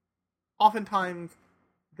oftentimes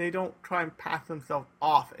they don't try and pass themselves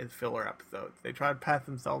off as filler episodes. They try to pass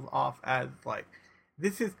themselves off as like,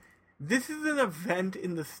 this is an event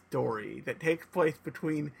in the story that takes place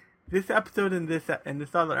between this episode and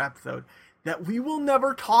this other episode that we will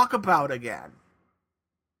never talk about again.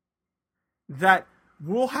 That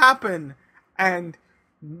will happen, and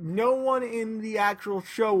no one in the actual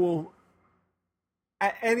show will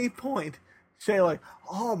at any point say like,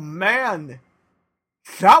 oh man,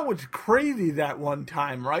 that was crazy that one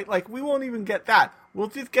time, right? Like, we won't even get that. We'll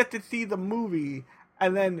just get to see the movie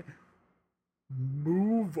and then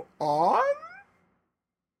move on?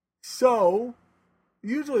 So,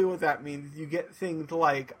 usually what that means is you get things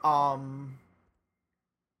like a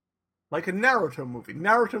Naruto movie.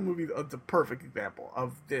 Naruto movies are the perfect example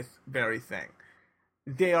of this very thing.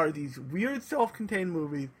 They are these weird self-contained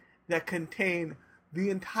movies that contain the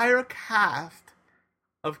entire cast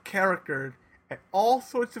of characters and all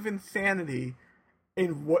sorts of insanity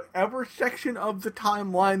in whatever section of the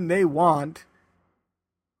timeline they want,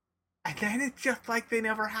 and then it's just like they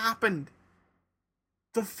never happened.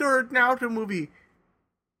 The third Naruto movie,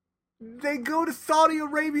 they go to Saudi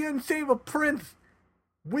Arabia and save a prince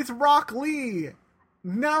with Rock Lee.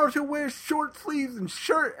 Naruto wears short sleeves and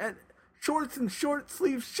shorts and short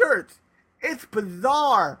sleeve shirts. It's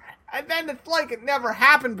bizarre. And then it's like it never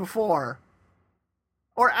happened before.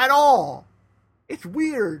 Or at all. It's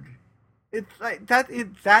weird. It's like that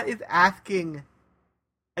is asking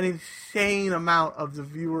an insane amount of the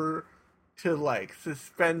viewer to like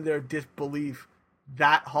suspend their disbelief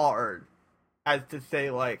that hard as to say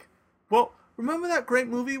like, well, remember that great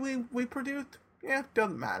movie we produced? Yeah,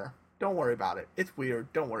 doesn't matter. Don't worry about it. It's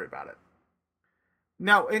weird. Don't worry about it.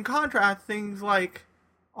 Now, in contrast, things like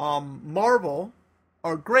Marvel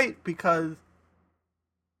are great because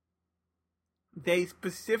they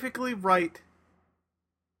specifically write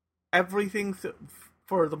everything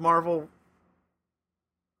for the Marvel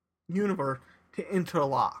universe to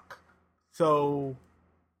interlock. So,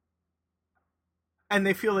 and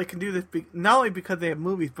they feel they can do this not only because they have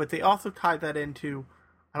movies, but they also tie that into,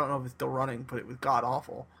 I don't know if it's still running, but it was god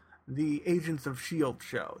awful, the Agents of S.H.I.E.L.D.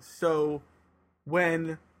 show. So,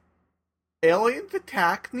 when aliens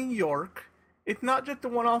attack New York, it's not just a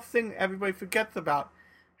one-off thing everybody forgets about.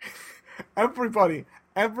 everybody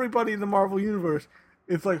in the Marvel universe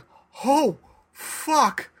is like, oh,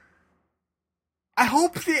 fuck. I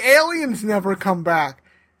hope the aliens never come back.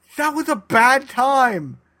 That was a bad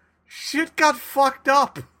time. Shit got fucked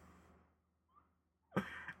up.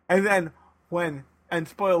 And then and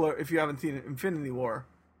spoiler if you haven't seen it, Infinity War,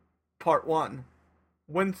 Part 1,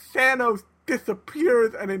 when Thanos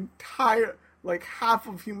disappears an entire, like, half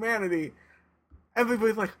of humanity,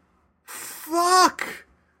 everybody's like, fuck!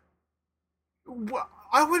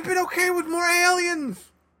 I would have been okay with more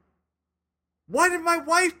aliens! Why did my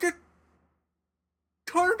wife just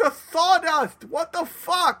turn to sawdust? What the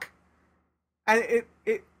fuck? And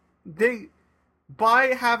they, by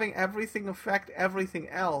having everything affect everything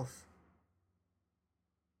else,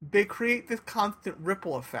 they create this constant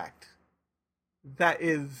ripple effect that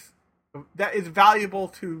is valuable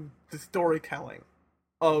to the storytelling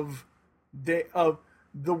of the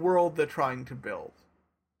world they're trying to build.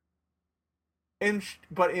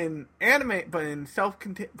 But in anime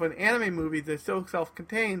movies, they're so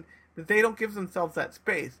self-contained that they don't give themselves that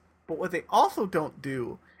space. But what they also don't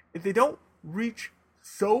do is they don't reach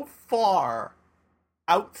so far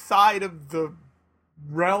outside of the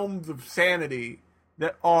realms of sanity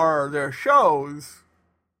that are their shows.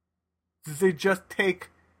 They just take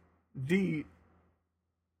the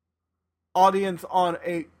audience on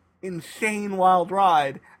a insane wild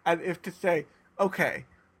ride as if to say, okay,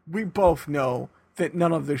 we both know that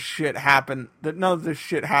none of this shit happened, that none of this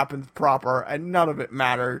shit happens proper, and none of it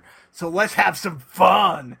mattered. So let's have some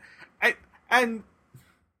fun. And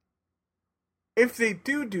if they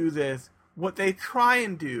do this, what they try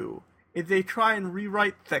and do is they try and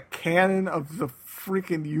rewrite the canon of the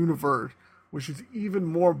freaking universe, which is even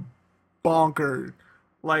more bonkers.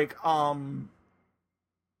 Like, I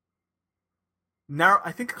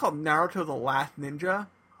think it's called Naruto the Last Ninja,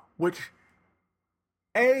 which,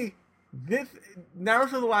 this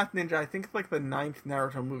Naruto the Last Ninja, I think it's like the 9th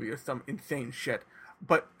Naruto movie or some insane shit.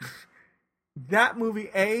 But that movie,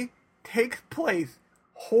 takes place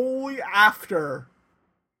wholly after.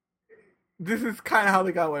 This is kind of how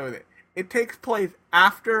they got away with it. It takes place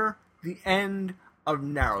after the end of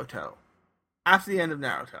Naruto. After the end of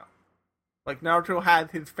Naruto. Like, Naruto had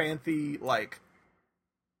his fancy, like,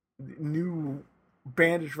 new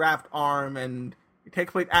bandage wrapped arm, and it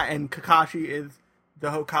takes place and Kakashi is the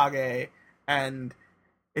Hokage, and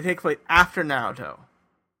it takes place after Naruto,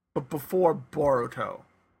 but before Boruto.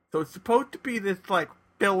 So it's supposed to be this, like,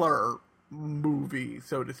 filler movie,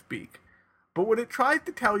 so to speak. But what it tries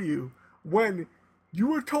to tell you, when you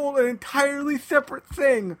were told an entirely separate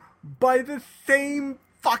thing by the same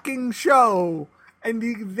fucking show and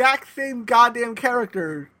the exact same goddamn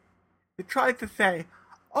characters, it tries to say,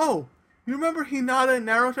 oh, you remember Hinata and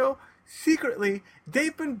Naruto? Secretly,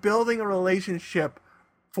 they've been building a relationship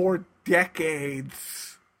for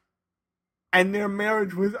decades. And their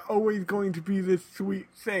marriage was always going to be this sweet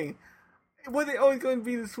thing. Was it always going to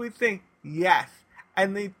be this sweet thing? Yes.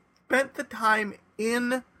 And they spent the time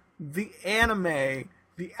in the anime,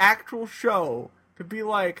 the actual show, to be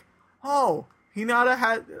like, oh, Hinata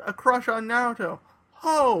had a crush on Naruto.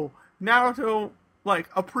 Oh, Naruto, like,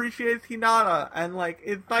 appreciates Hinata and, like,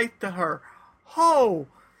 is nice to her. Oh,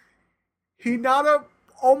 Hinata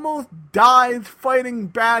almost dies fighting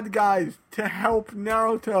bad guys to help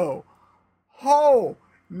Naruto. Oh,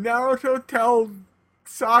 Naruto tells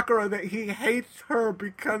Sakura that he hates her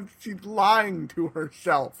because she's lying to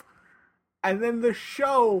herself. And then the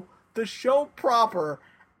show proper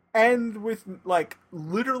ends with, like,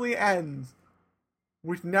 literally ends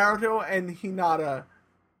with Naruto and Hinata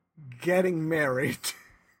getting married.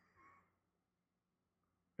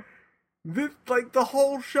 This, like, the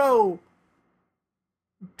whole show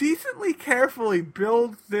decently carefully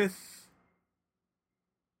builds this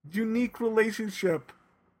unique relationship,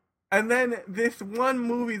 and then this one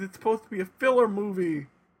movie that's supposed to be a filler movie,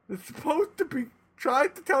 that's supposed to be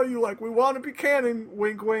trying to tell you, like, we want to be canon,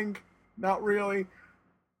 wink wink, not really,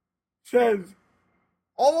 says,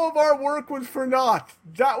 all of our work was for naught.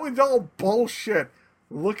 That was all bullshit.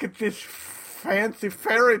 Look at this fancy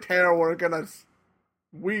fairy tale we're gonna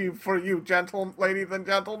weave for you, ladies and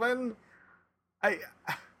gentlemen.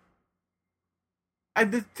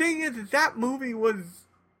 And the thing is that movie was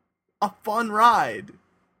a fun ride.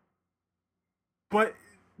 But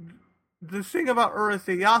the thing about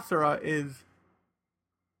Urusei Yatsura is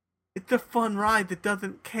it's a fun ride that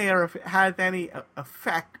doesn't care if it has any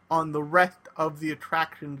effect on the rest of the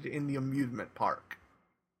attractions in the amusement park.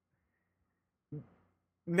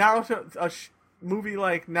 Naruto, a movie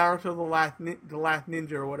like Naruto the Last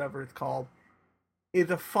Ninja or whatever it's called, is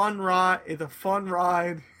a fun ride.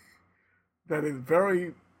 That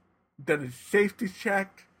is safety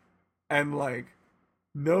checked and, like,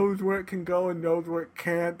 knows where it can go and knows where it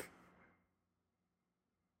can't.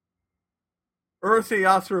 Urusei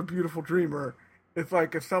Yatsura, Beautiful Dreamer, is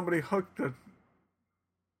like if somebody hooked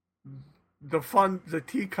the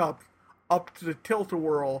teacups up to the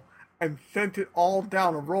tilt-a-whirl and sent it all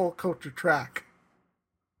down a roller coaster track.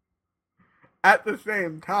 At the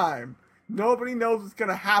same time, nobody knows what's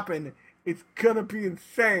gonna happen. It's gonna be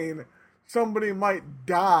insane. Somebody might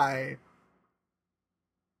die.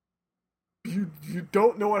 You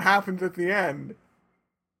don't know what happens at the end.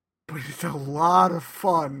 But it's a lot of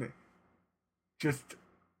fun. Just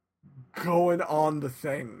going on the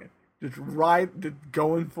thing. Just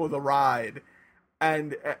going for the ride.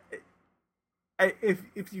 And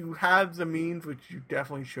if you have the means, which you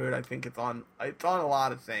definitely should, I think it's on a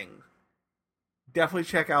lot of things. Definitely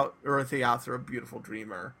check out Urusei Yatsura, Beautiful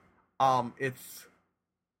Dreamer. It's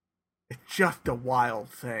just a wild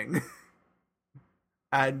thing.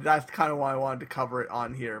 And that's kind of why I wanted to cover it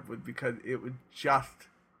on here, was because it was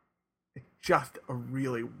just a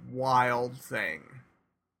really wild thing.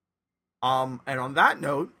 And on that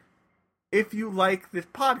note, if you like this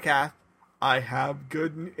podcast, I have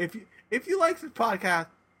good. If you like this podcast,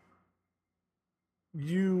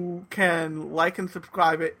 you can like and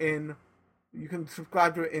subscribe it in. You can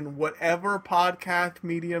subscribe to it in whatever podcast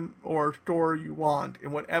medium or store you want,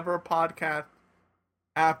 in whatever podcast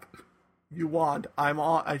app you want.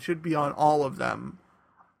 I should be on all of them.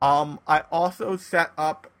 I also set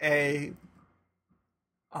up a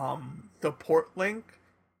support link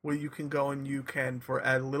where you can go and you can, for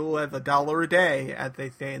as little as $1 a day, as they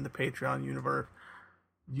say in the Patreon universe,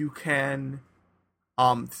 you can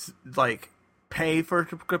like pay for a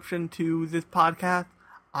subscription to this podcast.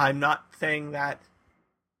 I'm not saying that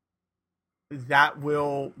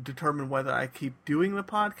will determine whether I keep doing the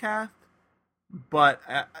podcast, but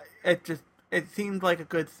it seems like a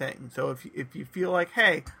good thing. So if you feel like,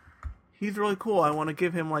 hey, he's really cool, I want to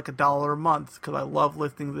give him like $1 a month because I love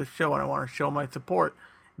listening to this show and I want to show my support,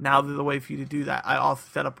 now there's a way for you to do that. I also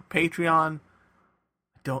set up a Patreon.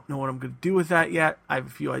 I don't know what I'm going to do with that yet. I have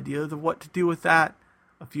a few ideas of what to do with that,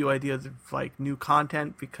 a few ideas of like new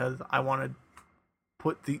content, because I want to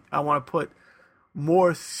put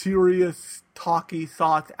more serious, talky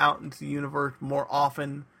thoughts out into the universe more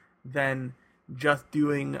often than just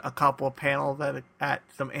doing a couple of panels at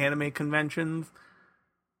some anime conventions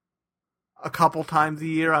a couple times a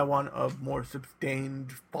year. I want a more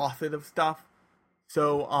sustained faucet of stuff.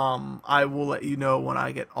 So I will let you know when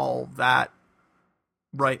I get all that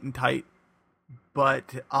right and tight.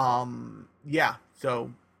 But yeah,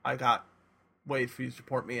 so I got ways for you to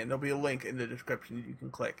support me, and there'll be a link in the description you can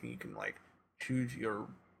click and you can like choose your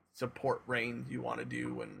support range you want to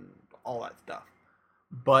do and all that stuff.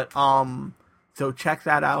 But so check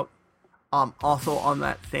that out. Also on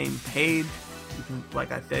that same page, you can,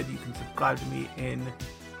 like I said, you can subscribe to me in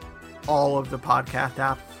all of the podcast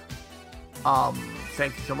apps.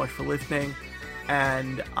 Thank you so much for listening,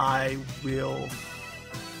 and I will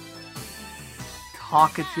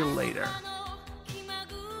talk at you later.